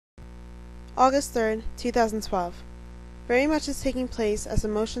August 3rd, 2012. Very much is taking place as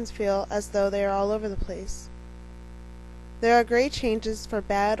emotions feel as though they are all over the place. There are great changes for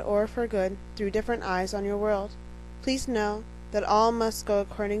bad or for good through different eyes on your world. Please know that all must go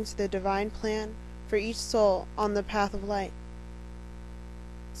according to the divine plan for each soul on the path of light.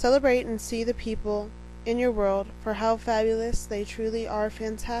 Celebrate and see the people in your world for how fabulous they truly are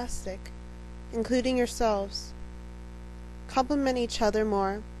fantastic, including yourselves. Compliment each other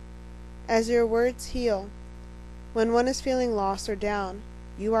more, as your words heal. When one is feeling lost or down,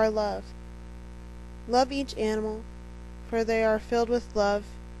 you are love. Love each animal, for they are filled with love,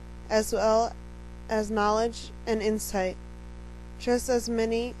 as well as knowledge and insight, just as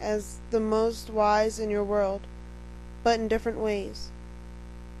many as the most wise in your world, but in different ways.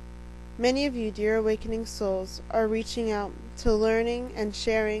 Many of you, dear awakening souls, are reaching out to learning and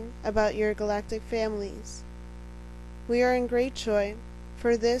sharing about your galactic families. We are in great joy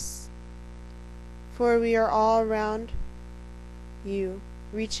for this, for we are all around you,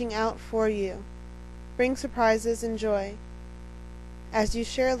 reaching out for you. Bring surprises and joy. As you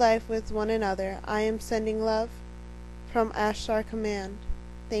share life with one another, I am sending love from Ashtar Command.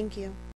 Thank you.